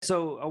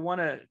So I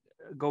want to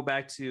go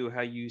back to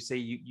how you say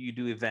you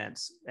do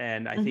events,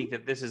 and I think Hmm.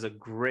 that this is a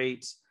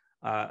great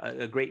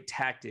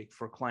tactic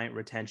for client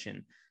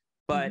retention.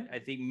 But Hmm. I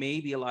think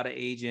maybe a lot of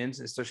agents,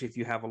 especially if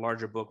you have a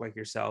larger book like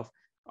yourself,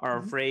 are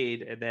Hmm.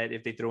 afraid that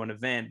if they throw an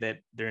event, that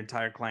their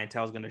entire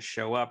clientele is going to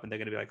show up and they're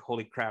going to be like,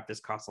 "Holy crap,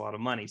 this costs a lot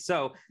of money."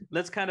 So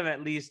let's kind of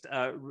at least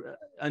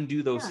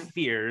undo those Yeah,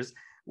 fears.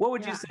 What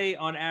would you yeah. say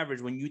on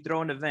average when you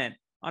throw an event?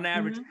 On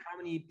average, Hmm. how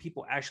many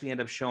people actually end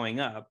up showing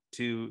up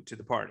to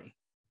the party?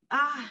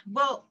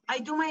 Well, I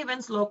do my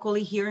events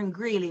locally here in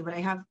Greeley, but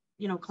I have,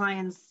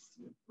 clients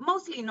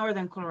mostly in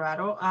Northern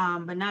Colorado,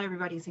 but not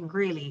everybody's in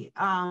Greeley.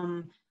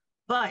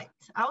 But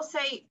I'll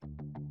say,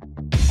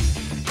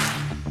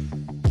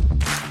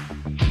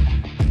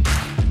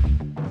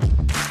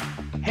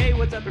 Hey,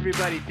 what's up,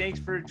 everybody? Thanks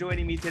for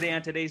joining me today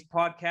on today's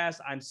podcast.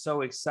 I'm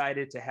so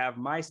excited to have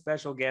my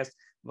special guest,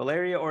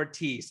 Valeria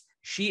Ortiz.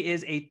 She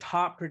is a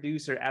top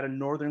producer out of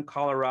Northern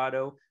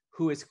Colorado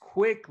who is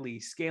quickly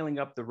scaling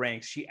up the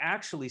ranks. She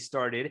actually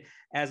started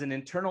as an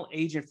internal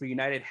agent for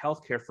United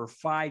Healthcare for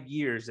 5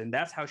 years, and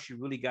that's how she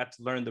really got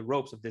to learn the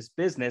ropes of this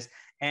business.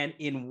 And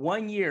in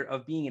 1 year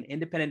of being an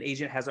independent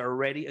agent, has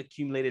already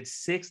accumulated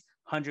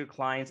 600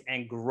 clients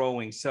and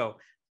growing. So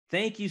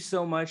thank you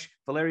so much,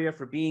 Valeria,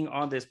 for being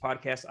on this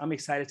podcast. I'm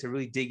excited to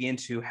really dig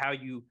into how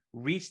you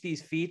reach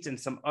these feats and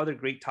some other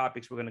great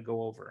topics we're going to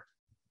go over.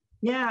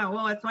 yeah,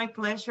 well, it's my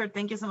pleasure.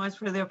 Thank you so much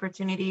for the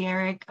opportunity,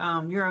 Eric.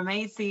 You're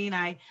amazing.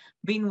 I've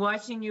been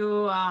watching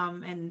you,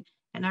 and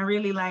I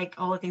really like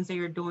all the things that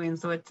you're doing.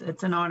 So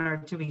it's an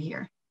honor to be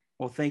here.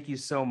 Well, thank you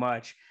so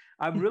much.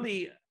 I'm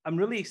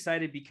really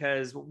excited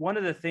because one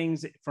of the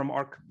things from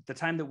the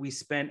time that we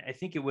spent, I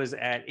think it was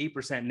at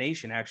 8%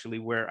 Nation actually,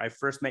 where I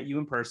first met you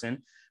in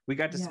person. We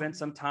got to Yeah. spend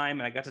some time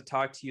and I got to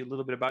talk to you a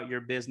little bit about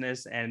your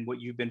business and what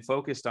you've been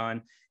focused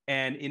on.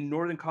 And in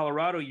Northern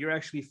Colorado, you're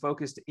actually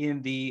focused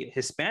in the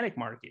Hispanic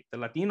market, the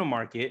Latino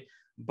market,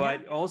 Yeah.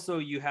 but also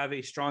you have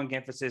a strong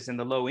emphasis in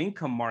the low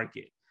income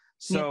market.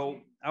 Yes. So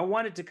I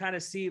wanted to kind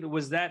of see,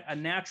 was that a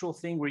natural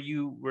thing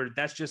where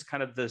that's just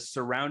kind of the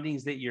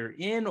surroundings that you're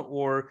in,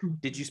 or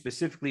did you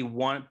specifically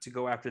want to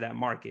go after that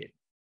market?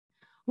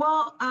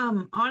 Well,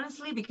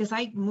 honestly, because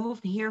I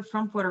moved here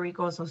from Puerto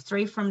Rico, so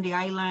straight from the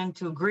island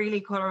to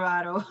Greeley,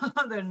 Colorado,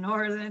 the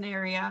northern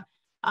area.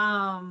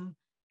 Um,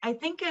 I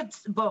think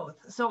it's both.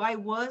 So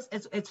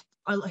it's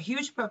a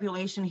huge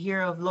population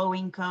here of low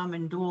income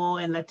and dual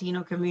and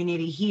Latino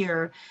community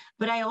here.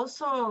 But I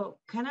also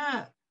kind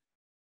of,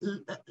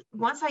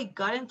 once I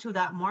got into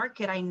that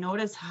market, I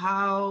noticed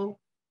how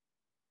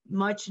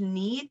much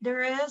need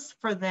there is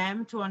for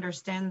them to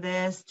understand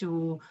this,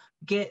 to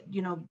get,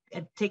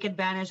 take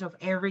advantage of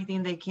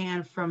everything they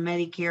can from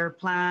Medicare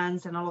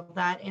plans and all of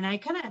that. And I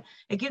kind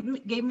of,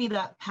 gave me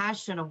that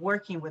passion of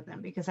working with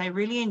them because I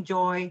really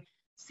enjoy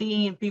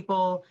seeing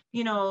people,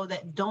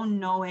 that don't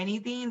know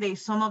anything.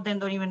 Some of them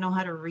don't even know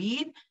how to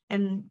read.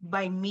 And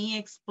by me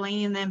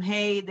explaining them,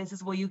 hey, this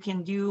is what you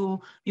can do.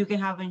 You can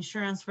have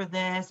insurance for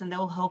this and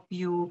they'll help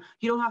you.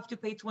 You don't have to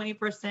pay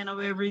 20% of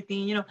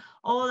everything,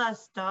 all that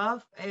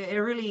stuff. It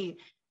really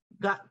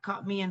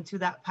caught me into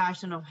that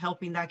passion of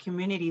helping that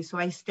community. So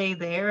I stay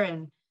there,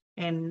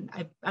 and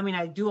I mean,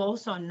 I do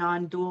also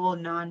non-dual,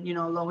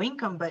 low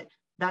income, but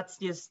that's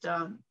just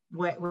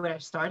where I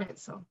started.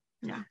 So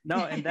yeah.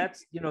 No, and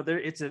that's,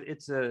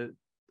 it's a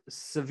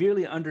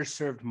severely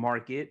underserved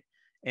market.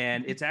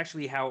 And it's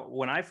actually how,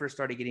 when I first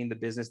started getting the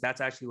business,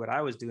 that's actually what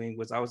I was doing.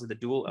 Was I was in the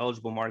dual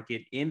eligible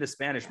market in the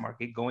Spanish Yeah.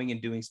 market, going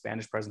and doing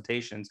Spanish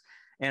presentations.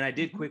 And I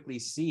did Mhm. quickly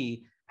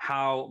see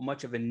how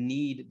much of a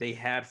need they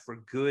had for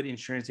good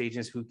insurance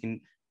agents who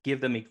can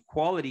give them a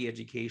quality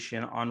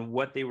education on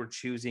what they were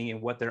choosing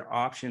and what their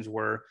options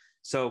were.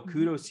 So Mhm.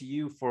 kudos to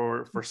you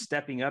for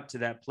stepping up to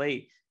that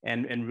plate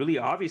and really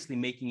obviously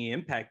making an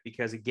impact.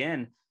 Because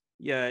again,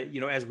 yeah,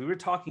 as we were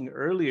talking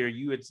earlier,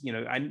 you had,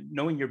 I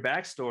knowing your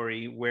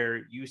backstory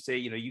where you say,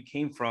 you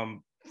came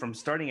from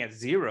starting at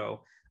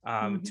zero to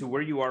Mhm.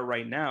 where you are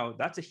right now.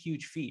 That's a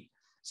huge feat.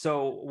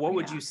 So what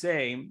would Yeah. you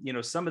say,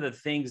 some of the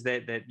things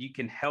that you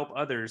can help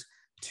others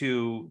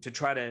to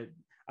try to,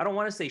 I don't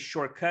want to say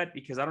shortcut,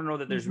 because I don't know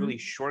that there's really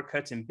Mhm.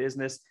 shortcuts in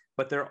business,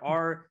 but there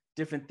are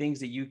different things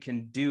that you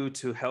can do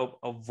to help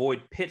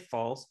avoid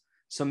pitfalls.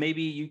 So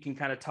maybe you can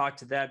kind of talk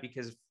to that,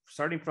 because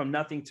starting from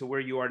nothing to where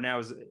you are now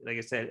is, like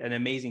I said, an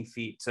amazing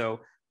feat.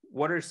 So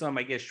what are some,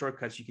 I guess,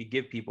 shortcuts you could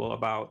give people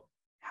about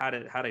how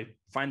to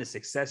find the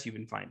success you've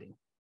been finding?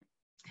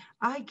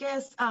 I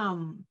guess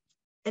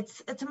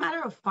it's a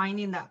matter of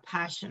finding that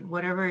passion,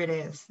 whatever it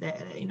is that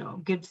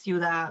gives you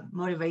that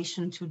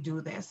motivation to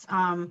do this.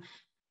 I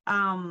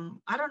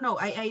don't know.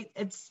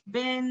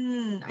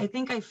 I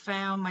think I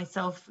found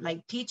myself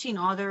like teaching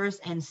others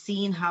and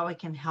seeing how I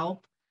can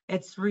help.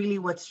 It's really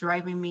what's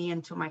driving me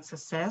into my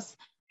success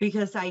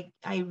because I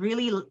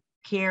really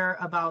care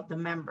about the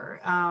member.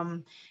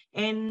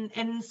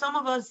 And some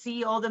of us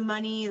see all the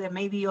money that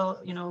maybe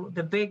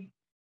the big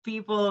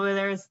people over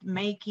there is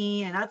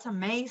making, and that's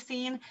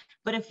amazing.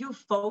 But if you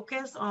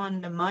focus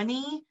on the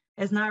money,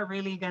 it's not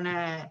really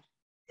gonna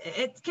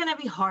it's gonna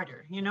be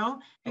harder,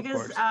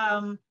 because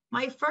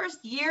my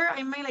first year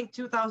I made like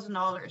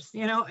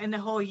 $2,000, in the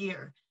whole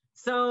year.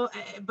 So,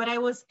 but I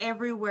was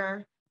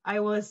everywhere. I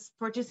was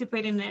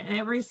participating in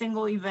every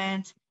single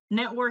event,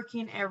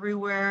 networking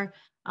everywhere,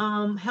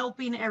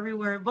 helping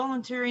everywhere,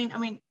 volunteering. I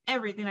mean,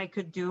 everything I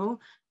could do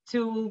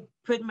to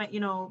put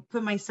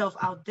myself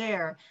out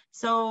there.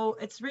 So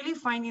it's really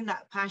finding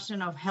that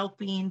passion of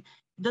helping.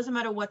 It doesn't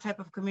matter what type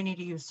of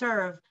community you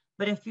serve,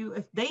 but if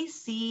they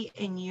see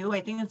in you, I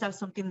think that's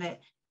something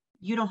that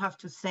you don't have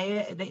to say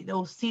it.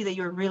 They'll see that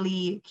you're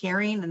really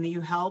caring and that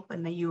you help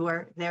and that you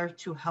are there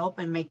to help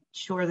and make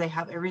sure they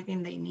have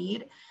everything they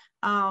need.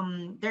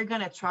 They're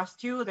going to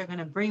trust you. They're going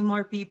to bring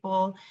more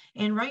people.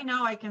 And right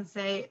now I can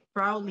say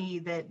proudly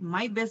that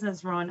my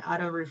business run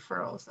out of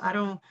referrals. I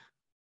don't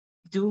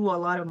do a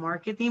lot of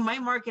marketing. My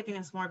marketing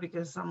is more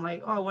because I'm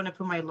like, oh, I want to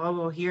put my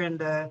logo here in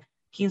the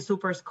King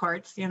Supers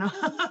carts, Yeah.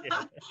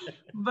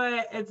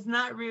 But it's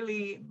not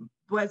really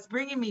what's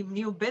bringing me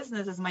new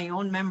business is my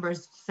own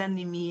members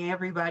sending me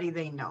everybody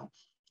they know.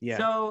 Yeah.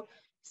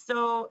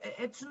 So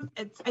it's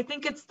I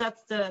think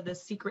that's the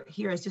secret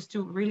here is just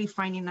to really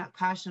finding that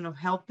passion of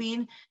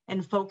helping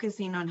and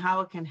focusing on how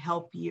it can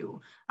help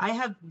you. I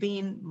have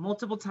been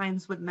multiple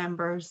times with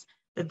members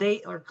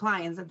or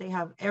clients that they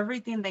have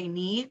everything they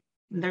need.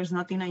 There's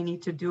nothing I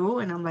need to do.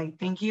 And I'm like,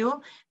 thank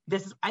you.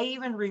 I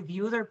even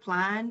review their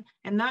plan,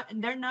 and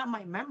they're not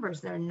my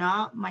members. They're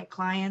not my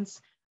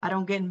clients. I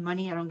don't get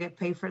money. I don't get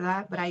paid for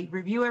that, but I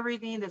review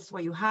everything. This is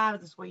what you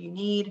have. This is what you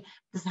need.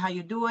 This is how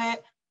you do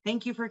it.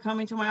 Thank you for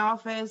coming to my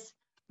office.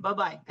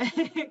 Bye-bye.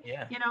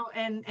 Yeah.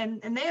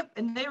 And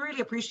they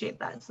really appreciate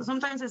that. So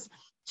sometimes it's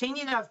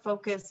changing that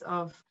focus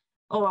of,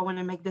 oh, I want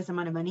to make this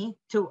amount of money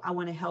to, I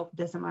want to help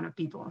this amount of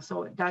people.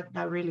 So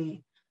that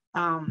really,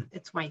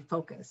 it's my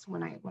focus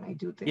when I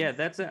do things. Yeah,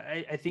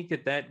 I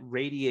think that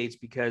radiates,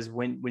 because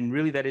when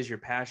really that is your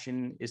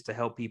passion, is to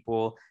help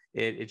people,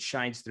 it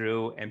shines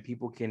through, and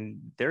people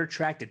they're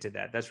attracted to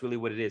that. That's really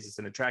what it is. It's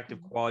an attractive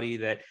quality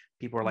that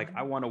people are like,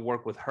 I want to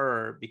work with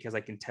her because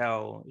I can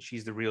tell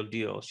she's the real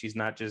deal. She's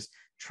not just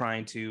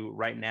trying to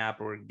write an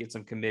app or get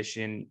some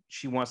commission.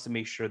 She wants to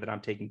make sure that I'm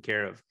taken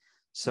care of.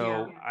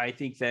 So I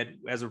think that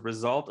as a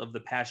result of the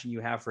passion you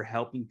have for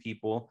helping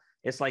people,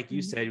 it's like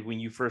you said, when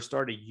you first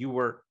started, you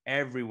were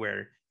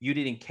everywhere. You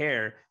didn't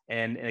care.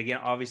 And again,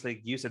 obviously,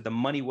 like you said, the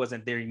money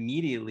wasn't there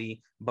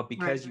immediately, but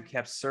because you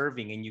kept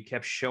serving and you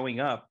kept showing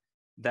up,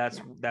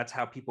 that's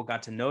how people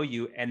got to know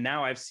you. And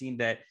now I've seen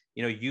that,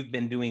 you've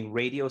been doing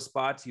radio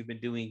spots, you've been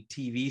doing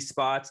TV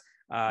spots.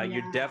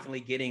 You're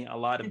definitely getting a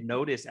lot of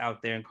notice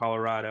out there in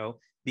Colorado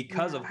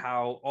because of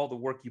how all the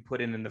work you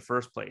put in the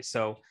first place.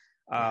 So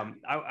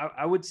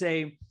I would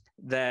say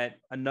that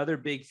another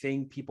big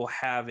thing people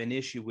have an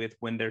issue with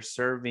when they're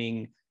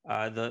serving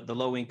the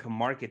low income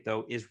market,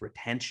 though, is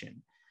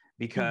retention,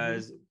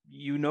 because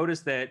you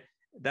notice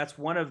that's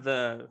one of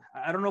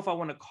I don't know if I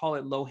want to call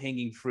it low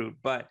hanging fruit,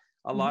 but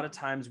a lot of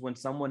times when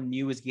someone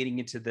new is getting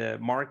into the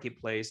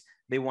marketplace,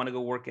 they want to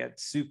go work at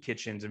soup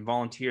kitchens and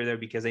volunteer there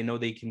because they know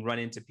they can run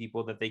into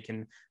people that they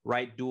can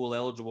write dual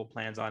eligible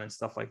plans on and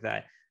stuff like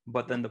that.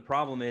 But then the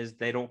problem is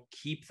they don't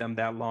keep them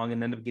that long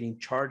and end up getting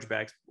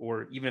chargebacks,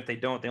 or even if they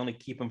don't, they only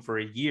keep them for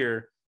a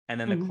year and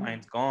then the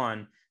client's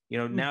gone.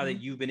 Now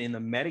that you've been in the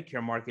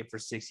Medicare market for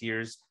 6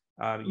 years,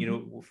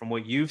 from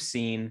what you've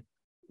seen,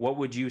 what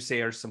would you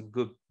say are some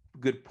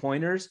good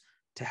pointers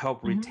to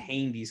help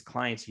retain these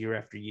clients year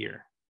after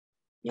year?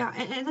 Yeah,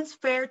 and it's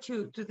fair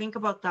to think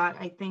about that.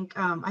 I think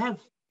I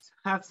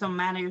have some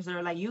managers that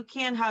are like, you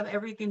can't have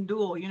everything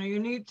dual. You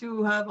need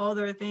to have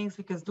other things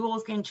because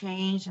duals can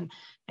change.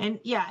 And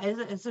yeah,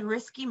 it's a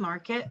risky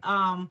market.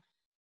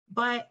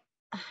 But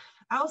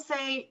I'll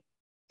say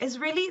it's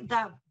really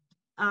that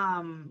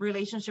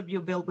relationship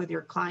you build with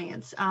your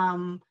clients.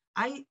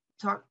 I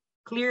talk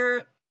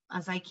clear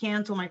as I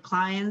can to my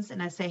clients,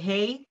 and I say,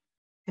 hey,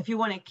 if you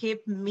want to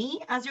keep me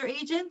as your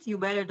agent, you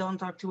better don't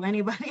talk to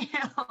anybody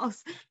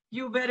else.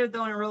 You better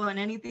don't enroll in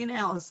anything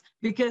else,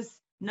 because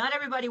not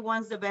everybody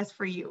wants the best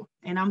for you,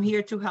 and I'm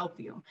here to help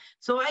you.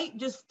 So I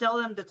just tell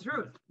them the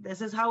truth.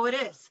 This is how it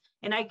is.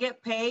 And I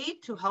get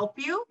paid to help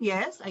you.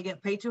 Yes, I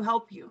get paid to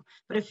help you.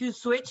 But if you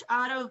switch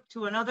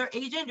to another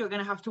agent, you're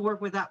going to have to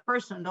work with that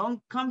person. Don't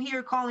come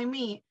here calling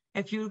me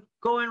if you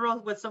go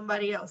enroll with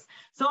somebody else.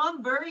 So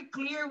I'm very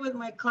clear with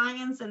my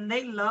clients, and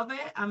they love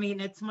it. I mean,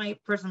 it's my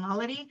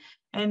personality,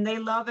 and they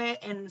love it.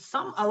 And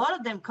a lot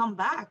of them come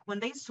back when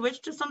they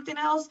switch to something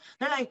else.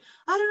 They're like,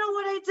 I don't know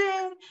what I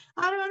did.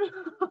 I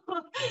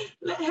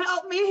don't know.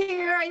 Help me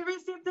here. I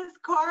received this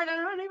card. I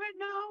don't even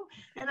know.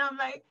 And I'm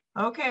like,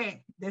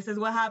 okay, this is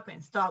what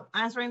happens. Stop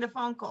answering the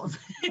phone calls.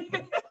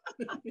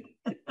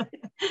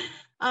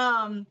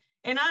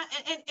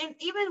 And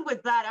even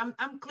with that,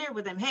 I'm clear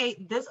with them.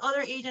 Hey, this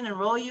other agent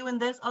enroll you in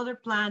this other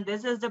plan.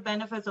 This is the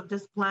benefits of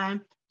this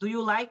plan. Do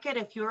you like it?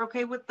 If you're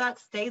okay with that,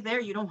 stay there.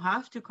 You don't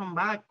have to come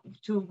back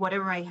to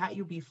whatever I had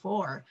you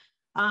before.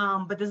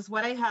 But this is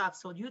what I have.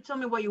 So you tell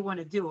me what you want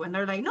to do. And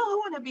they're like, no, I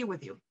want to be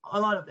with you. A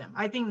lot of them.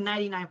 I think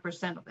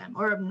 99% of them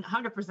or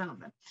 100% of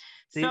them.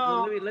 See,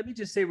 well, So let me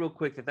just say real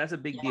quick that that's a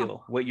big yeah.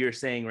 deal, what you're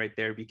saying right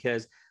there,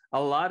 because a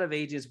lot of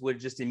agents would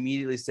just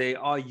immediately say,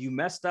 oh, you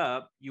messed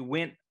up. You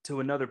went to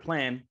another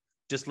plan.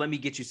 Just let me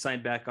get you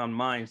signed back on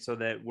mine so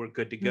that we're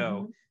good to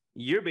go. Mhm.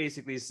 You're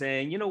basically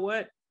saying, you know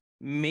what?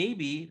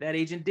 Maybe that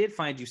agent did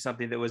find you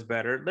something that was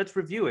better. Let's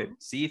review it.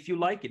 Mhm. See if you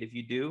like it. If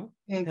you do,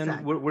 then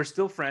Exactly. we're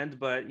still friends,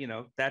 but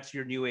that's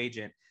your new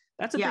agent.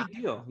 That's a Yeah.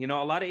 big deal. A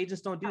lot of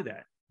agents don't do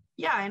that.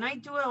 Yeah, and I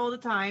do it all the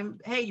time.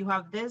 Hey, you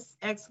have this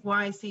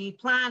XYZ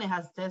plan. It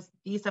has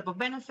these type of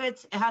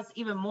benefits. It has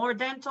even more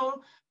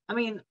dental. I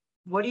mean,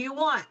 what do you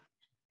want?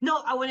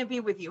 No, I want to be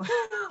with you.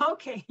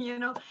 Okay,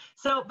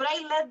 So, but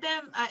I let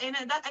them,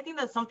 and I think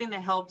that's something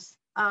that helps.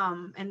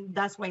 And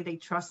that's why they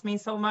trust me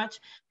so much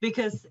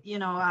because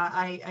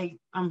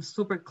I'm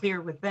super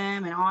clear with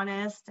them and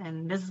honest,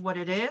 and this is what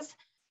it is.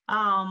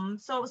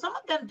 So some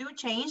of them do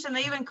change and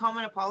they even come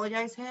and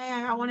apologize. Hey,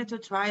 I wanted to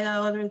try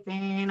that other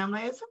thing. I'm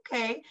like, it's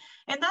okay.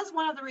 And that's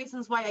one of the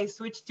reasons why I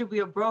switched to be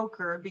a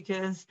broker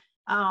because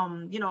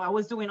I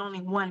was doing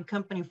only one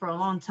company for a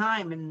long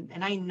time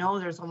and I know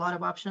there's a lot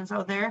of options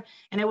out there.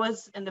 And it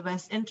was in the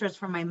best interest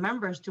for my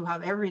members to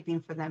have everything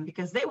for them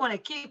because they want to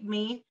keep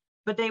me,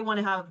 but they want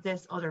to have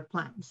this other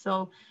plan.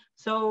 So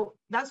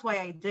that's why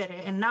I did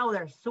it. And now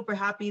they're super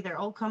happy. They're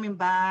all coming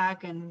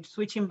back and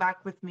switching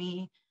back with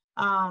me.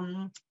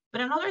 But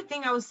another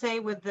thing I would say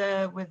with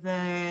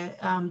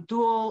the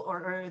dual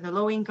or the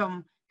low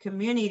income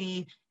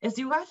community is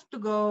you have to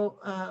go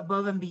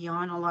above and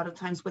beyond a lot of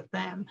times with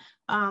them.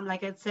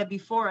 Like I said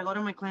before, a lot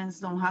of my clients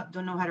don't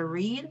know how to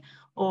read,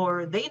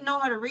 or they know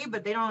how to read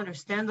but they don't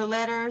understand the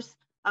letters.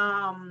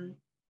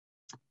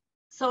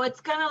 So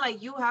it's kind of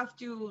like you have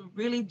to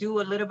really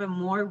do a little bit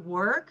more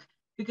work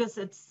because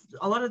it's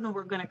a lot of them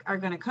are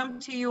gonna come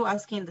to you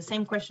asking the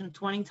same question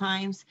 20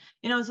 times.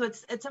 So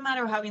it's a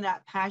matter of having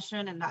that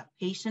passion and that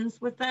patience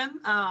with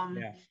them.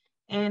 Yeah.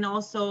 And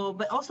also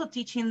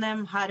teaching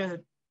them how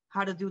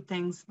to do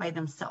things by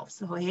themselves.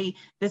 So hey,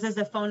 this is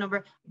the phone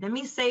number. Let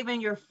me save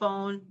in your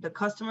phone the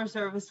customer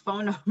service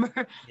phone number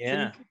so you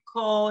Yeah. can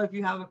call if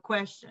you have a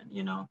question.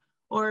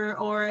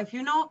 Or if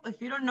you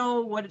don't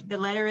know what the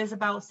letter is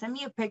about, send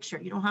me a picture.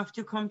 You don't have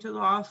to come to the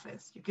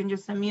office. You can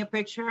just send me a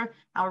picture.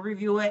 I'll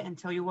review it and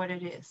tell you what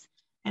it is.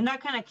 And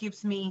that kind of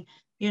keeps me,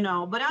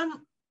 but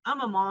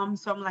I'm a mom,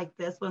 so I'm like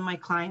this with my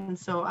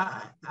clients. So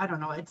I don't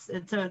know. It's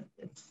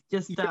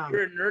just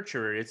You're a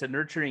nurturer. It's a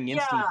nurturing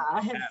instinct yeah.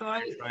 that you have. So You're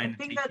I trying to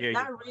think take care of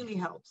that your really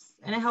clients. helps,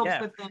 and it helps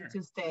Yeah, with for them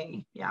sure. to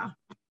stay. Yeah.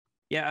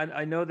 Yeah,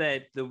 I know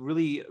that the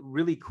really,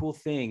 really cool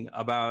thing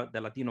about the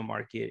Latino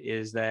market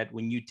is that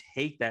when you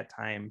take that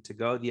time to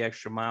go the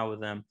extra mile with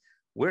them,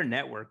 we're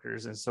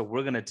networkers. And so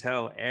we're going to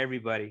tell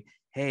everybody,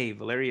 hey,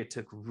 Valeria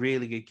took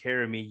really good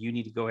care of me. You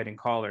need to go ahead and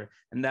call her.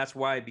 And that's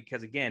why,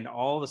 because again,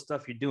 all the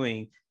stuff you're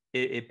doing,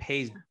 it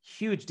pays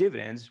huge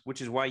dividends, which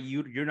is why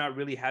you're not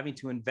really having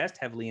to invest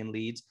heavily in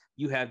leads.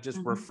 You have just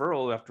Mm-hmm.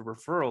 referral after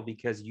referral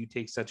because you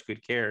take such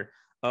good care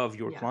of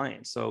your Yeah.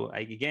 clients. So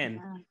again,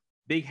 Yeah.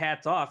 big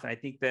hats off. And I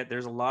think that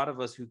there's a lot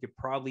of us who could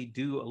probably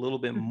do a little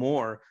bit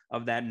more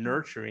of that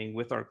nurturing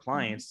with our Mm-hmm.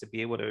 clients to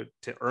be able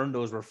to earn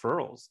those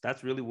referrals.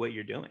 That's really what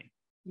you're doing.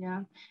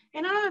 Yeah.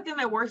 And another thing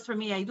that works for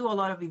me, I do a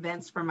lot of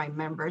events for my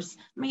members.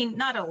 I mean,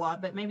 not a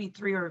lot, but maybe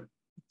two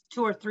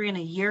or three in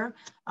a year.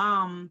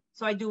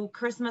 So I do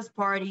Christmas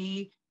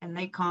party and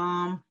they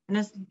come and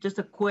it's just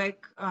a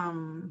quick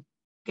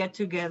get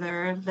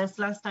together. This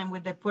last time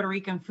with the Puerto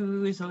Rican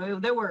food. So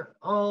they were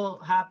all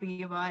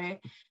happy about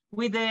it.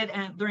 We did,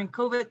 and during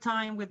COVID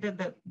time, we did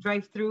the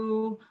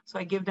drive-through. So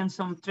I give them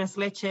some tres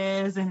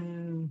leches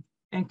and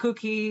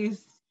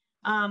cookies.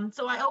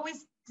 So I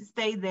always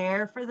stay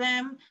there for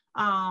them.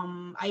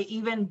 I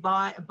even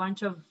bought a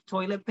bunch of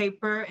toilet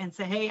paper and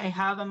say, hey, I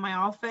have in my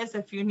office.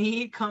 If you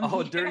need, come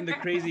Oh, here. during the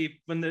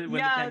crazy when the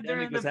Yeah, pandemic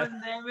during was the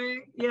happening.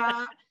 pandemic.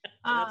 Yeah.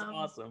 That's Um,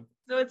 awesome.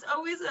 so it's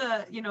always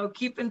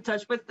keep in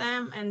touch with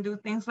them and do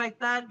things like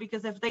that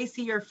because if they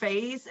see your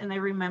face and they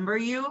remember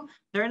you,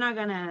 they're not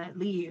gonna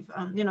leave.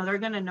 They're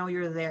gonna know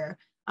you're there.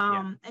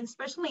 Yeah. And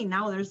especially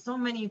now, there's so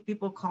many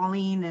people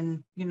calling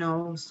and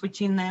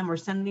switching them or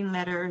sending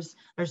letters.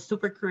 They're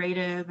super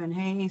creative and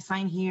hey,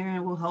 sign here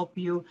and we'll help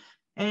you.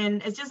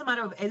 And it's just a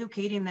matter of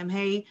educating them.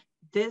 Hey,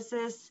 this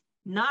is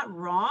not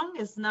wrong.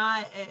 It's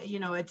not,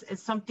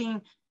 it's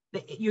something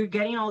that you're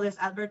getting all this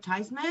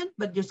advertisement,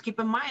 but just keep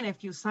in mind,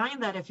 if you sign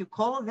that, if you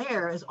call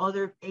there as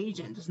other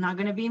agent, it's not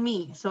going to be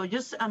me. So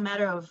just a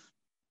matter of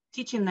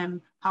teaching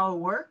them how it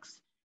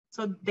works.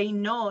 So they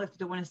know if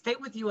they want to stay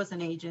with you as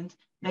an agent,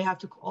 they have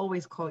to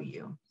always call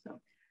you.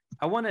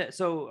 I want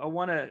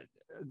to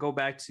go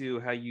back to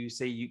how you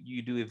say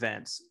you do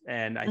events.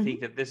 And I think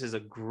Mm-hmm. that this is a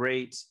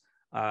great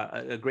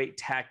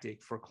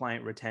tactic for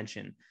client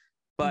retention.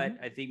 But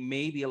Mm-hmm. I think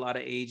maybe a lot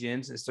of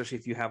agents, especially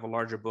if you have a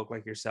larger book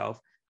like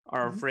yourself,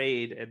 are Mm-hmm.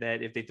 afraid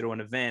that if they throw an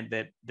event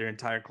that their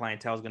entire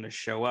clientele is going to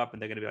show up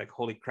and they're going to be like,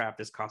 holy crap,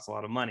 this costs a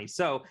lot of money.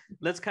 So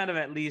let's kind of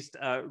at least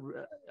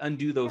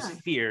undo those Yeah.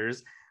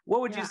 fears.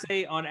 What would you Yeah.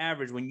 say on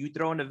average when you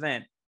throw an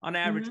event? On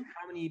average, Mhm.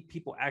 how many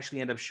people actually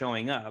end up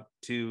showing up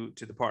to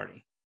the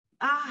party?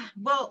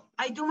 Well,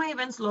 I do my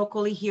events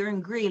locally here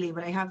in Greeley,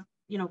 but I have,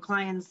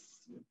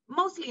 clients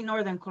mostly in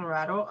Northern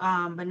Colorado,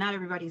 but not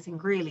everybody's in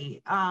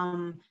Greeley.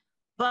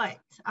 But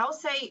I'll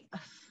say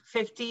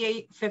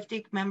 50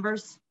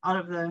 members out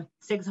of the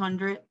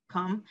 600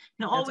 come.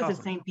 That's Always the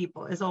awesome. same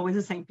people. It's always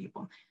the same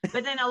people.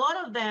 But then a lot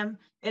of them,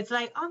 it's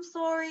like, I'm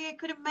sorry, I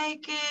couldn't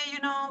make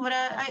it, but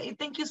I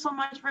thank you so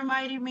much for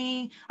inviting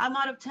me. I'm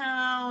out of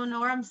town,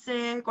 or I'm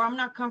sick, or I'm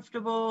not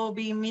comfortable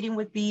being meeting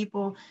with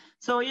people.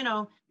 So,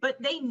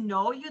 but they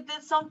know you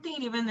did something,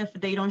 even if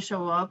they don't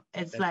show up.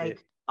 It's That's it.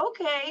 like,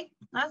 okay,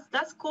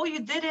 that's cool. You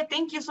did it.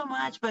 Thank you so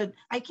much. But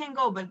I can't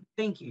go, but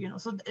thank you,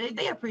 So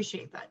they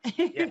appreciate that.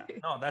 Yeah,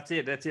 no, that's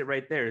it. That's it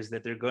right there, is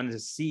that they're going to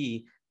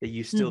see that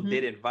you still Hmm.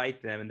 did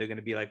invite them, and they're going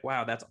to be like,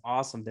 wow, that's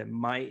awesome that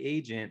my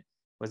agent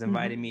was Hmm.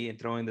 inviting me and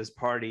throwing this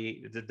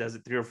party that does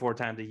it 3 or 4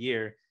 times a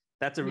year.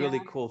 That's a really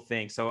Yeah. cool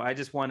thing. So I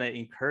just want to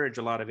encourage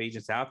a lot of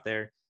agents out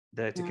there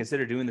to Yeah.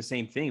 consider doing the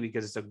same thing,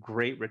 because it's a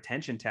great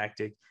retention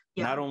tactic,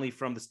 Yeah. not only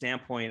from the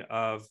standpoint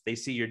of they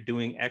see you're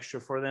doing extra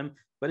for them,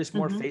 but it's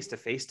more Hmm.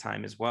 face-to-face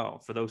time as well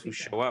for those who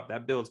show Exactly. up.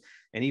 That builds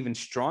an even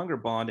stronger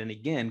bond. And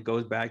again,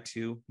 goes back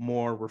to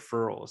more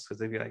referrals, because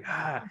they'd be like,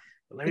 Yeah.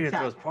 Valeria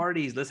throws Exactly.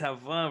 parties. Let's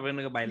have fun. We're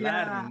going to go bailar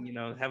Yeah.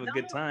 and, have a No,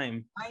 good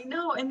time. I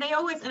know. And I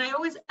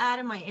always add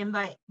in my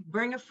invite,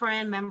 bring a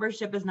friend,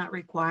 membership is not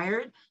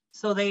required.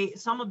 So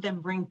some of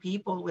them bring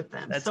people with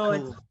them. That's So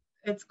cool.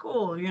 it's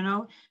cool.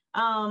 And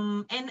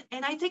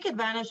I take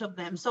advantage of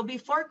them. So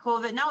before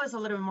COVID, now it's a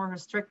little bit more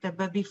restricted,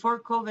 but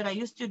before COVID, I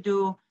used to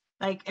do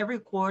like every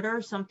quarter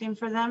something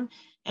for them.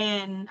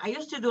 And I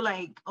used to do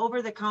like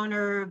over the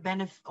counter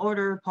benefit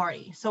order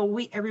party. So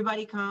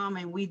everybody come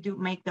and we do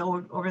make the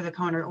over the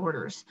counter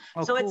orders.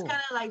 Oh, So it's kind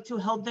cool. of like to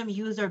help them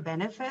use their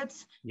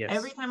benefits.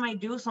 Every Yes. time I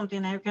do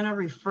something, they're gonna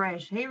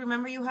refresh. Hey,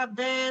 remember you have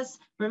this?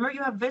 Remember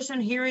you have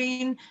vision,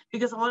 hearing?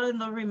 Because a lot of them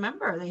don't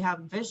remember. They have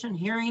vision,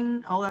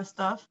 hearing, all that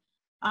stuff.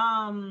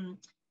 Um,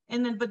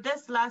 but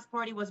this last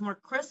party was more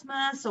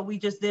Christmas, so we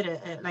just did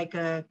like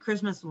a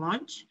Christmas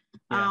lunch.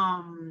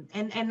 Yeah.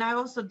 And I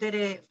also did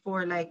it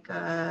for like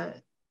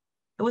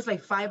it was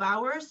like 5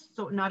 hours,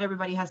 so not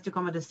everybody has to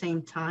come at the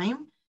same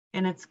time,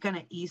 and it's kind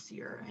of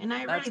easier. And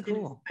I That's really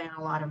didn't cool. spend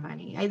a lot of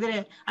money. I did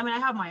it. I mean, I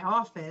have my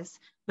office,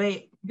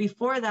 but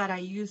before that, I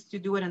used to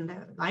do it in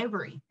the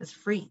library. It's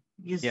free.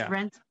 You just Yeah.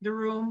 rent the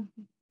room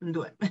and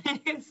do it.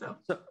 So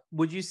So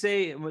would you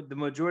say the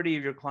majority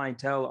of your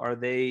clientele, are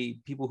they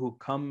people who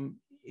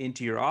come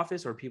into your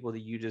office or people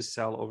that you just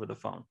sell over the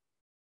phone?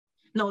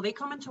 no, they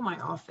come into my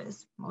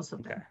office, most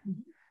of Okay.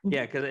 them.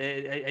 Yeah, because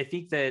I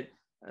think that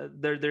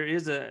there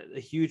is a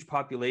huge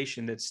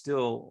population that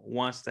still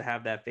wants to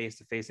have that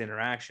face-to-face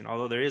interaction.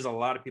 Although there is a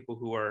lot of people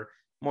who are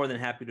more than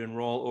happy to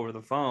enroll over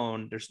the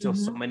phone, there's still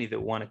so Mhm. many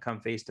that want to come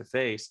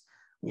face-to-face.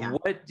 Yeah.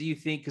 What do you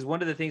think? Because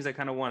one of the things I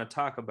kind of want to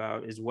talk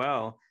about as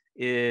well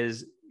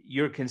is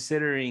you're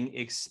considering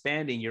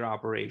expanding your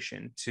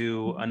operation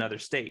to Mhm. another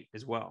state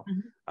as well,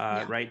 Mhm.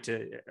 Yeah. right?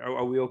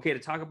 Are we okay to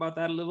talk about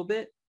that a little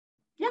bit?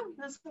 Yeah,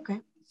 that's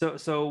okay.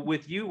 So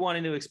with you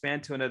wanting to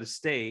expand to another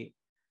state,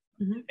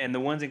 Mhm. and the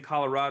ones in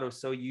Colorado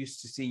so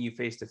used to seeing you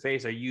face to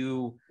face,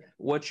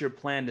 what's your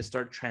plan to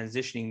start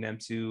transitioning them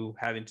to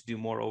having to do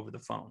more over the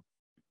phone?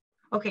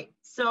 Okay,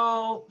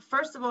 so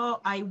first of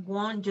all, I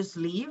won't just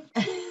leave.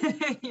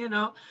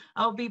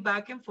 I'll be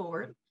back and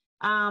forth.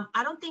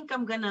 I don't think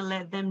I'm gonna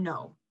let them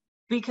know,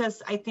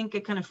 because I think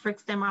it kind of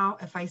freaks them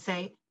out if I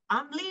say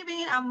I'm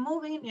leaving, I'm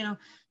moving.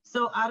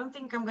 So I don't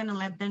think I'm gonna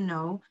let them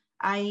know.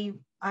 I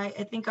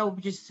think I'll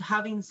be just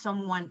having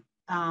someone,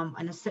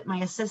 my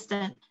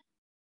assistant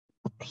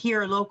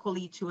here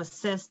locally, to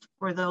assist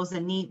for those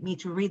that need me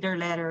to read their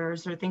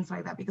letters or things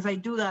like that, because I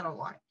do that a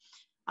lot.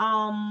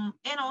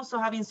 And also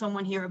having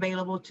someone here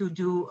available to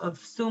do a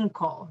Zoom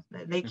call.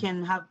 They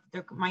can have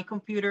my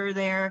computer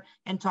there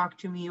and talk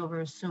to me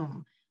over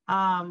Zoom.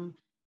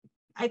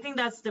 I think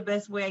that's the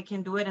best way I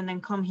can do it, and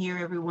then come here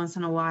every once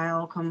in a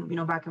while, come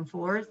back and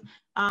forth,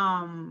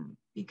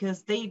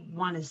 because they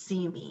want to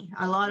see me.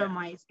 A lot of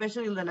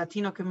especially the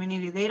Latino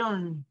community, they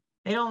don't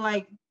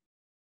like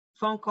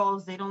phone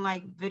calls, they don't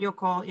like video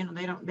call,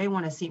 they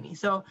want to see me.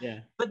 So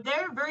Yeah. but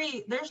they're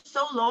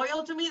so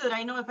loyal to me that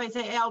I know if I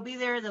say, hey, I'll be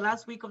there the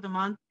last week of the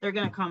month, they're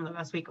gonna come the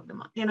last week of the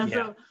month.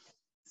 Yeah.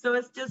 So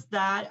it's just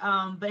that.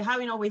 But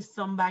having always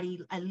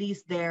somebody at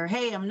least there,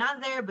 hey, I'm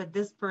not there, but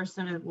this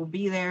person will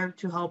be there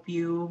to help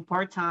you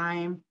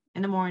part-time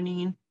in the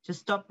morning. Just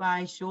stop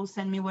by, she'll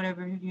send me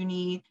whatever you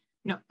need.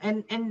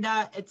 And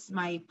that it's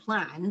my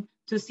plan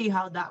to see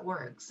how that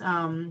works.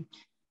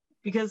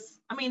 Because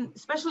I mean,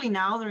 especially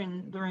now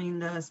during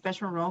the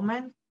special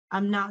enrollment,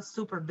 I'm not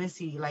super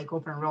busy like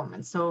open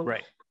enrollment. So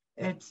Right.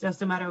 it's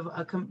just a matter of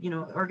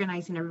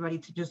organizing everybody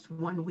to just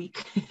 1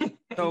 week.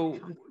 So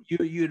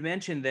you had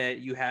mentioned that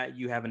you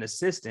have an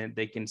assistant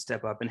that can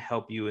step up and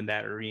help you in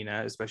that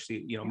arena,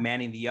 especially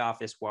manning the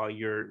office while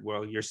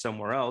you're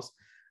somewhere else.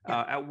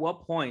 Yeah. At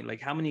what point,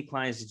 like how many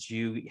clients did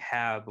you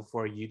have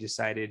before you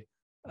decided,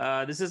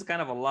 This is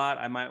kind of a lot.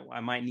 I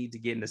might need to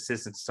get an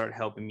assistant to start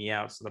helping me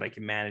out so that I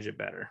can manage it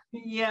better.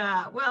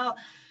 Yeah, well,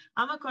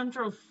 I'm a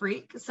control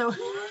freak, so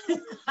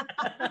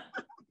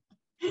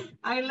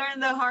I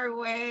learned the hard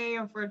way,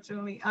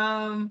 unfortunately.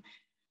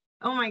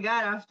 Oh my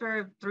God,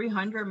 after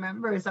 300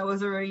 members, I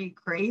was already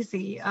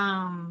crazy.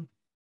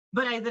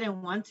 But I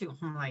didn't want to.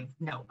 I'm like,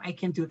 no, I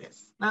can do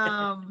this.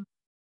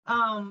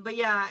 But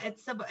yeah,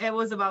 it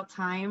was about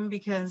time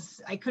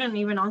because I couldn't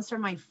even answer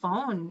my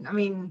phone. I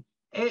mean,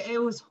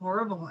 it was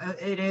horrible.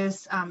 It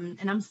is, and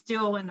I'm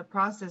still in the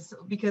process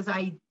because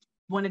I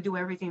want to do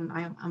everything.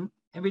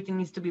 Everything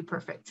needs to be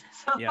perfect.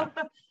 So, Yeah,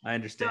 I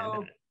understand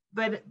so,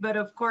 that. but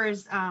of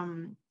course,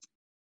 I'm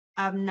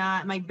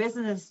not. My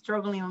business is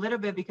struggling a little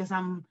bit because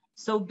I'm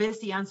so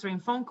busy answering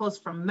phone calls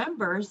from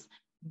members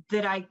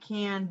that I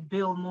can't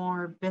build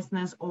more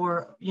business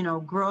or,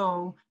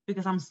 grow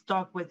because I'm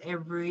stuck with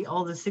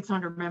all the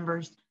 600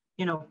 members,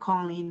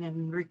 calling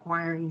and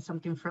requiring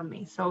something from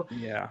me. So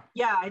Yeah.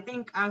 yeah, I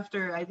think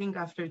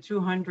after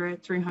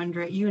 200,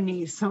 300, you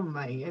need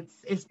somebody.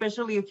 It's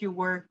especially if you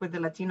work with the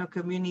Latino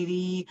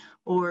community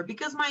or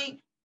because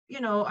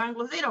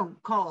Anglos, they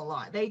don't call a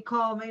lot. They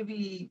call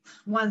maybe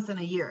once in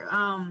a year.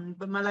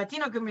 But my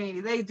Latino community,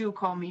 they do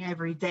call me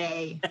every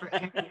day for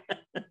everything.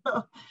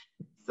 So,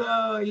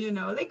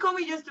 they call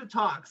me just to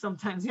talk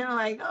sometimes,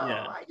 like, oh,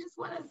 Yeah. I just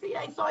want to see,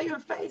 I saw your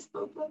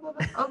Facebook, blah, blah,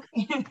 blah.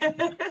 Okay.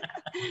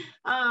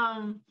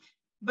 um,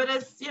 but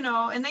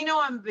and they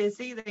know I'm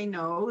busy. They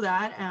know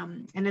that.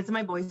 And it's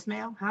my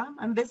voicemail. Huh?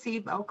 I'm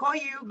busy. I'll call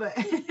you, but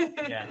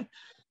Yeah.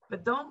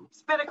 but don't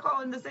spend a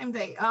call in the same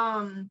day.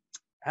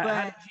 How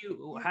But did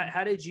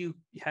you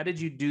how did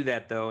you do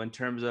that though in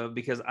terms of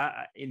because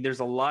there's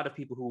a lot of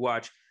people who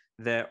watch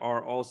that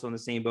are also in the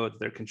same boat.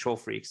 They're control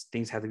freaks.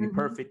 Things have to be mhm,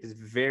 perfect. It's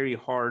very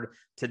hard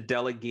to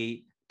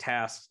delegate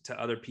tasks to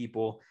other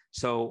people.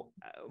 So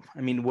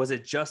I mean, was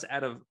it just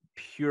out of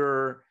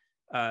pure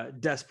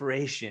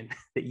desperation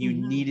that you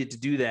mhm. needed to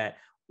do that,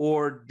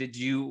 or did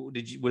you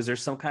was there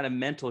some kind of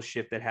mental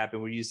shift that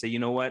happened where you say, you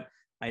know what,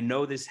 I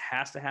know this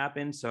has to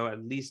happen, so at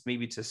least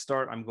maybe to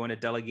start, I'm going to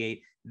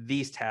delegate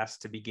these tasks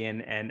to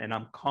begin, and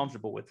I'm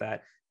comfortable with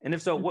that. And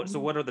if so,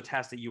 what are the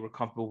tasks that you were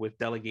comfortable with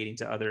delegating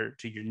to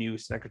your new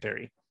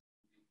secretary?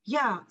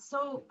 Yeah,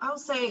 so I'll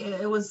say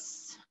I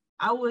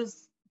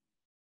was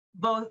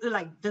both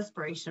like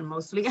desperation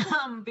mostly,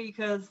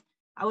 because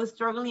I was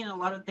struggling in a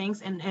lot of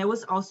things, and it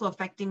was also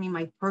affecting me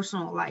my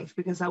personal life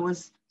because I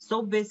was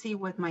so busy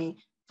with my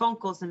phone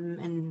calls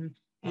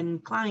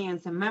and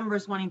clients and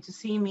members wanting to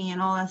see me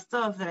and all that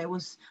stuff that I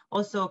was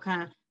also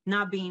kind of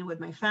not being with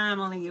my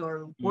family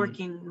or Mm,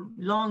 working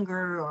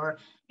longer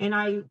and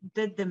I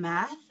did the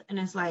math and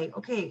it's like,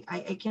 okay,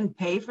 I can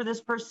pay for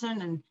this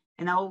person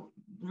and I'll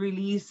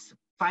release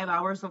 5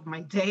 hours of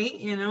my day,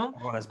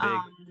 oh, that's big.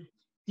 um,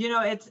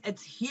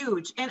 it's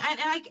huge. And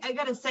I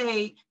gotta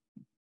say,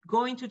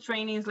 going to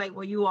trainings like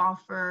what you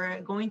offer,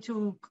 going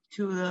to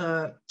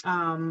the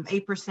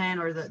 8%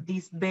 or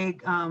these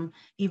big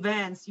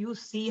events, you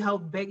see how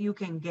big you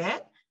can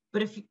get.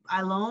 But if you,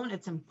 alone,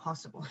 it's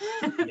impossible.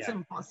 It's Yeah,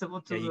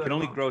 impossible yeah, to you do it can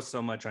only alone. grow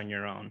so much on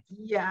your own.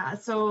 Yeah.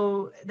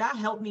 So that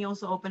helped me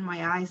also open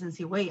my eyes and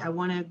see, wait, I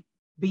want to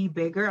be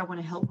bigger. I want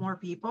to help more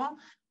people,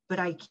 but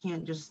it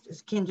can't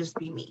just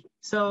be me. Yeah.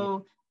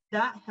 So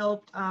that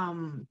helped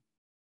kind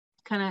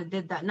of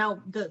did that.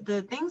 Now,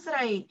 the things that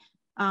I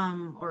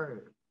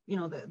or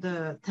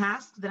the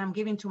tasks that I'm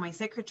giving to my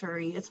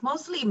secretary, it's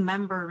mostly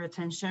member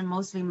retention,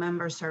 mostly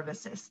member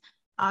services.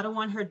 I don't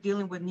want her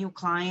dealing with new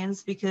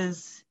clients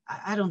because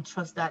I don't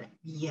trust that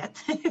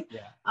yet.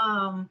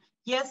 Yeah.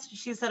 Yes,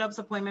 she set up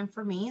appointment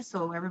for me,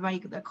 so everybody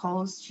that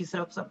calls, she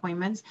set up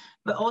appointments.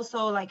 But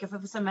also, like if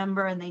it's a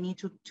member and they need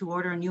to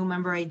order a new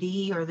member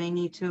ID or they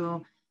need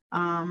to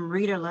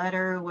read a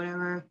letter,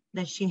 whatever,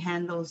 that she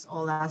handles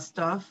all that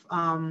stuff.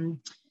 And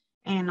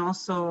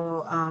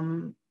also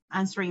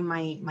answering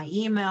my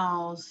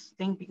emails,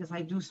 because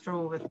I do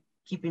struggle with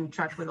keeping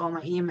track with all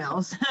my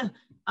emails.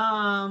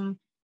 um,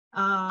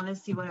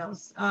 let's see what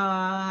else.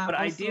 But Also,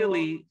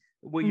 ideally,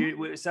 what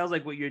it sounds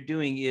like what you're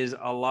doing is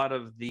a lot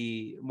of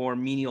the more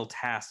menial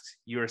tasks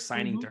you're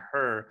assigning to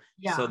her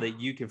so yeah, that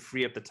you can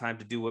free up the time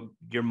to do what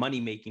your money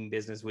making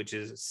business, which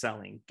is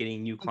selling,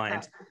 getting new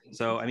clients. exactly,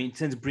 So, I mean,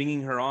 exactly. since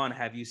bringing her on,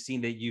 have you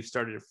seen that you've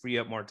started to free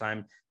up more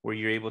time where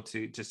you're able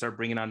to start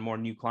bringing on more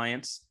new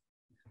clients?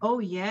 Oh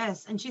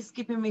yes, and she's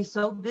keeping me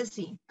so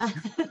busy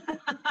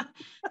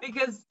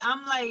because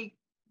I'm like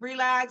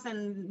relax,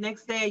 and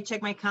next day I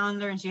check my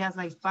calendar and she has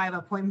like 5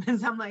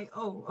 appointments. I'm like,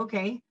 oh,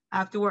 okay, I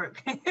have to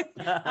work.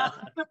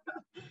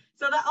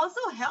 So that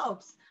also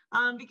helps,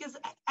 because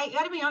I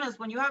got to be honest,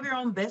 when you have your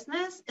own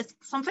business, it's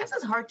sometimes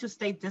it's hard to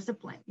stay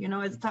disciplined.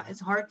 It's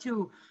hard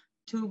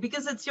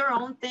because it's your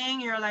own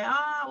thing. You're like,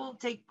 we'll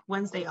take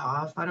Wednesday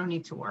off, I don't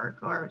need to work,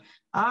 or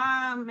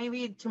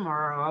maybe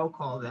tomorrow I'll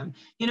call them.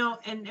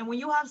 And when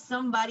you have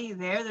somebody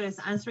there that is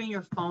answering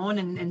your phone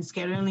and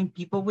scheduling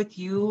people with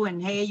you,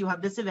 and hey, you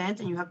have this event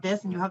and you have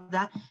this and you have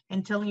that,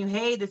 and telling you,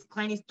 hey, this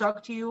client needs to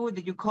talk to you,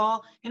 did you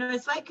call?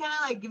 It's like kind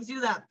of like gives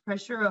you that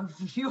pressure of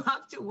you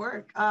have to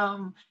work.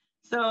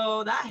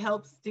 So that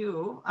helps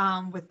too,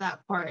 with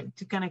that part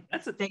to kind of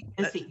stay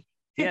busy.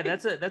 Yeah,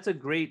 that's a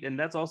great, and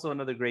that's also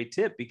another great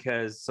tip,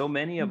 because so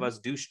many of us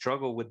do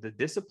struggle with the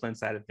discipline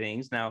side of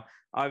things. Now,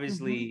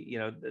 obviously, you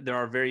know, there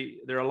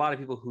are a lot of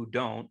people who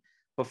don't,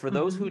 but for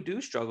those who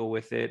do struggle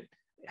with it,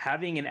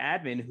 having an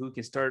admin who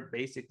can start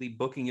basically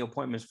booking your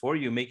appointments for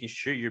you, making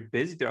sure you're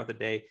busy throughout the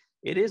day,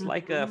 it is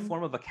like a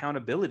form of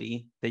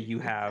accountability that you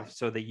have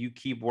so that you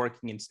keep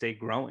working and stay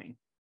growing.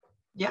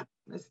 Yeah,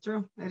 that's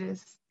true. It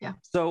is. Yeah.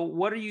 So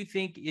what do you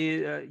think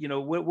is, you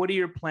know, what are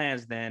your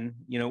plans then,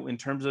 you know, in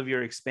terms of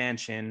your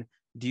expansion?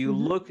 Do you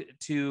look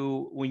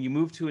to, when you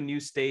move to a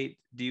new state,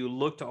 do you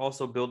look to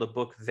also build a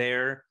book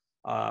there,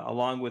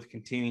 along with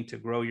continuing to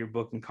grow your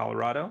book in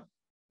Colorado?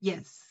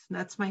 Yes,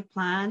 that's my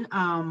plan.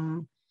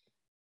 I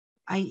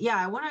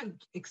want to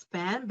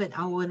expand, but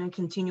I want to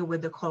continue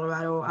with the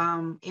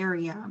Colorado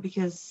area,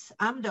 because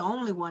I'm the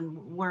only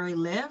one where I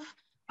live.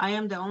 I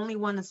am the only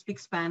one that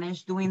speaks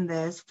Spanish doing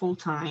this full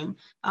time.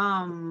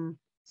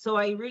 So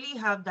I really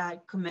have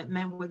that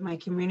commitment with my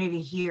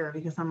community here,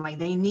 because I'm like,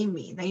 they need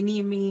me.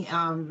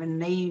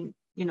 And they,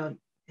 you know,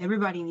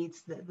 everybody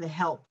needs the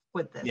help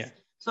with this. Yeah.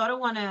 So I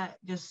don't want to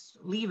just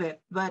leave it,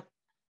 but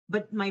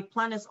my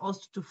plan is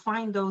also to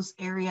find those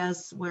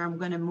areas where I'm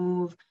going to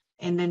move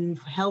and then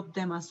help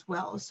them as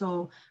well.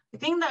 So I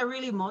think that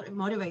really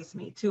motivates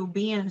me to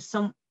be in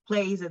some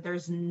place that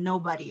there's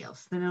nobody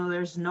else, you know,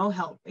 there's no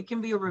help. It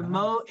can be a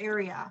remote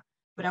area,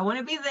 but I want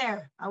to be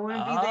there. I want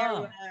to be there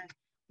when I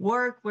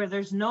work where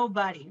there's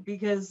nobody,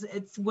 because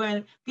it's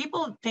when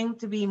people tend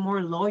to be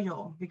more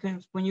loyal,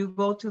 because when you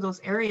go to those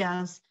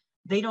areas,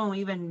 they don't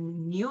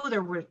even knew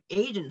there were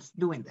agents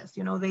doing this,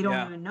 you know, they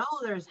don't even know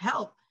there's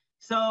help.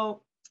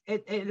 So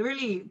it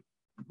really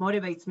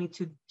motivates me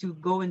to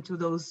go into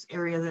those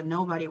areas that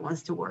nobody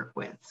wants to work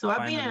with. So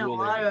I've been in a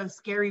lot of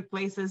scary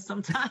places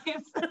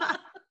sometimes.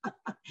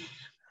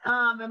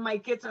 And my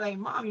kids are like,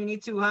 Mom, you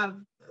need to have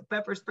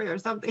pepper spray or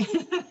something.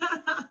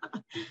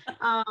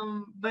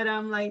 But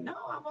I'm like, no,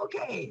 I'm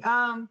okay.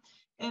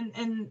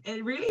 And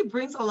it really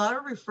brings a lot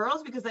of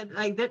referrals, because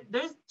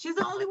she's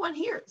the only one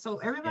here. So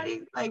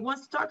everybody like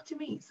wants to talk to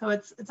me. So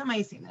it's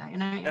amazing.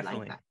 And I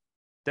like that.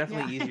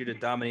 Definitely easier to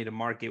dominate a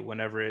market when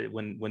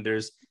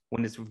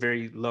it's a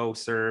very low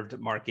served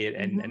market.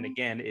 And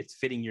again, it's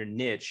fitting your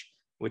niche,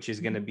 which is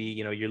going to be,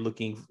 you know, you're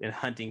looking and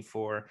hunting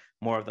for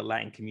more of the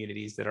Latin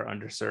communities that are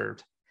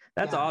underserved.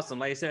 That's awesome.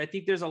 Like I said, I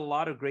think there's a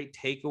lot of great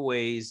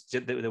takeaways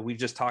that we've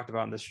just talked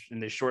about in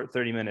this short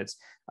 30 minutes.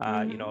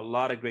 You know, a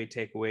lot of great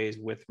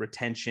takeaways with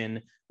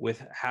retention,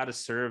 with how to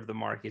serve the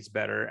markets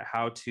better,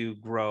 how to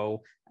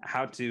grow,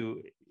 how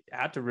to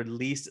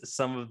release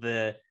some of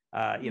the,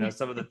 you know,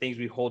 some of the things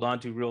we hold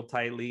on to real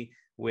tightly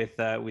with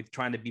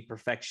trying to be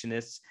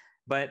perfectionists.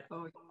 But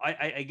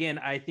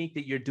I think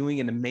that you're doing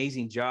an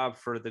amazing job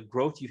for the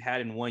growth you've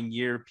had in 1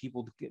 year.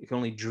 People can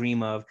only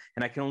dream of,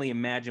 and I can only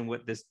imagine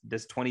what this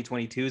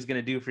 2022 is going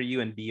to do for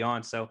you and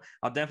beyond. So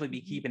I'll definitely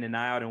be keeping an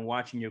eye out and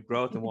watching your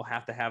growth, and we'll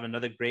have to have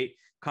another great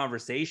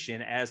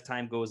conversation as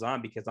time goes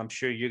on, because I'm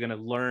sure you're going to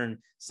learn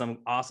some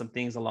awesome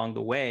things along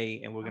the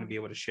way, and we're going to be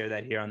able to share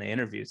that here on the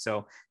interview.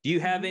 So do you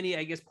have any,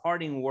 I guess,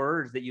 parting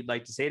words that you'd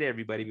like to say to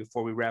everybody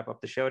before we wrap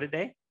up the show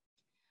today?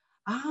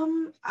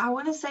 I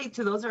want to say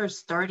to those that are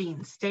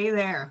starting, stay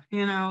there,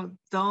 you know,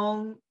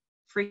 don't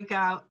freak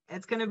out.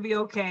 It's going to be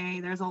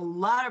okay. There's a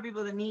lot of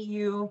people that need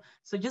you.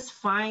 So just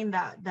find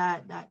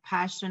that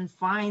passion,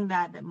 find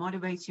that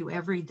motivates you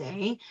every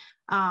day,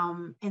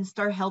 and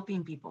start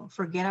helping people.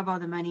 Forget about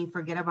the money,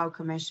 forget about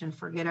commission,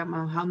 forget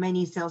about how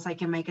many sales I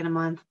can make in a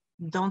month.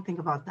 Don't think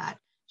about that.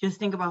 Just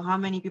think about how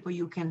many people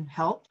you can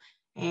help,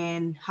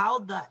 and how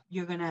that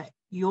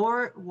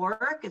your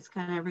work is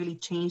going to really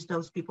change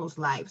those people's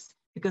lives.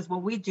 Because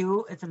what we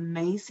do, it's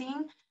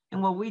amazing.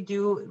 And what we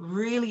do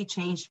really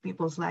changed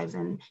people's lives.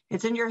 And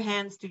it's in your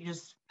hands to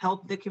just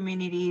help the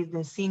community,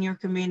 the senior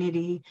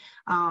community,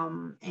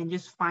 and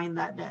just find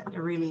that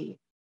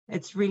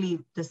it's really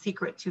the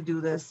secret to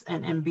do this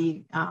and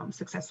be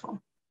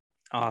successful.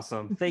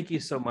 Awesome. Thank you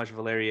so much,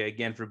 Valeria,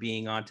 again, for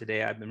being on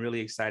today. I've been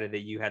really excited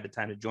that you had the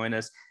time to join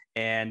us.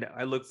 And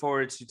I look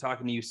forward to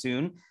talking to you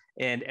soon.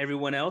 And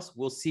everyone else,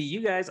 we'll see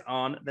you guys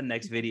on the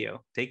next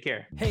video. Take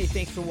care. Hey,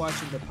 thanks for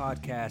watching the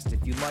podcast.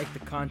 If you like the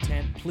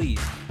content, please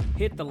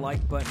hit the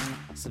like button,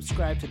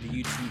 subscribe to the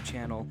YouTube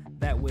channel.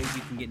 That way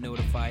you can get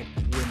notified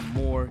when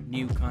more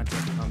new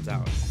content comes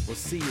out. We'll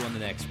see you on the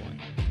next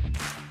one.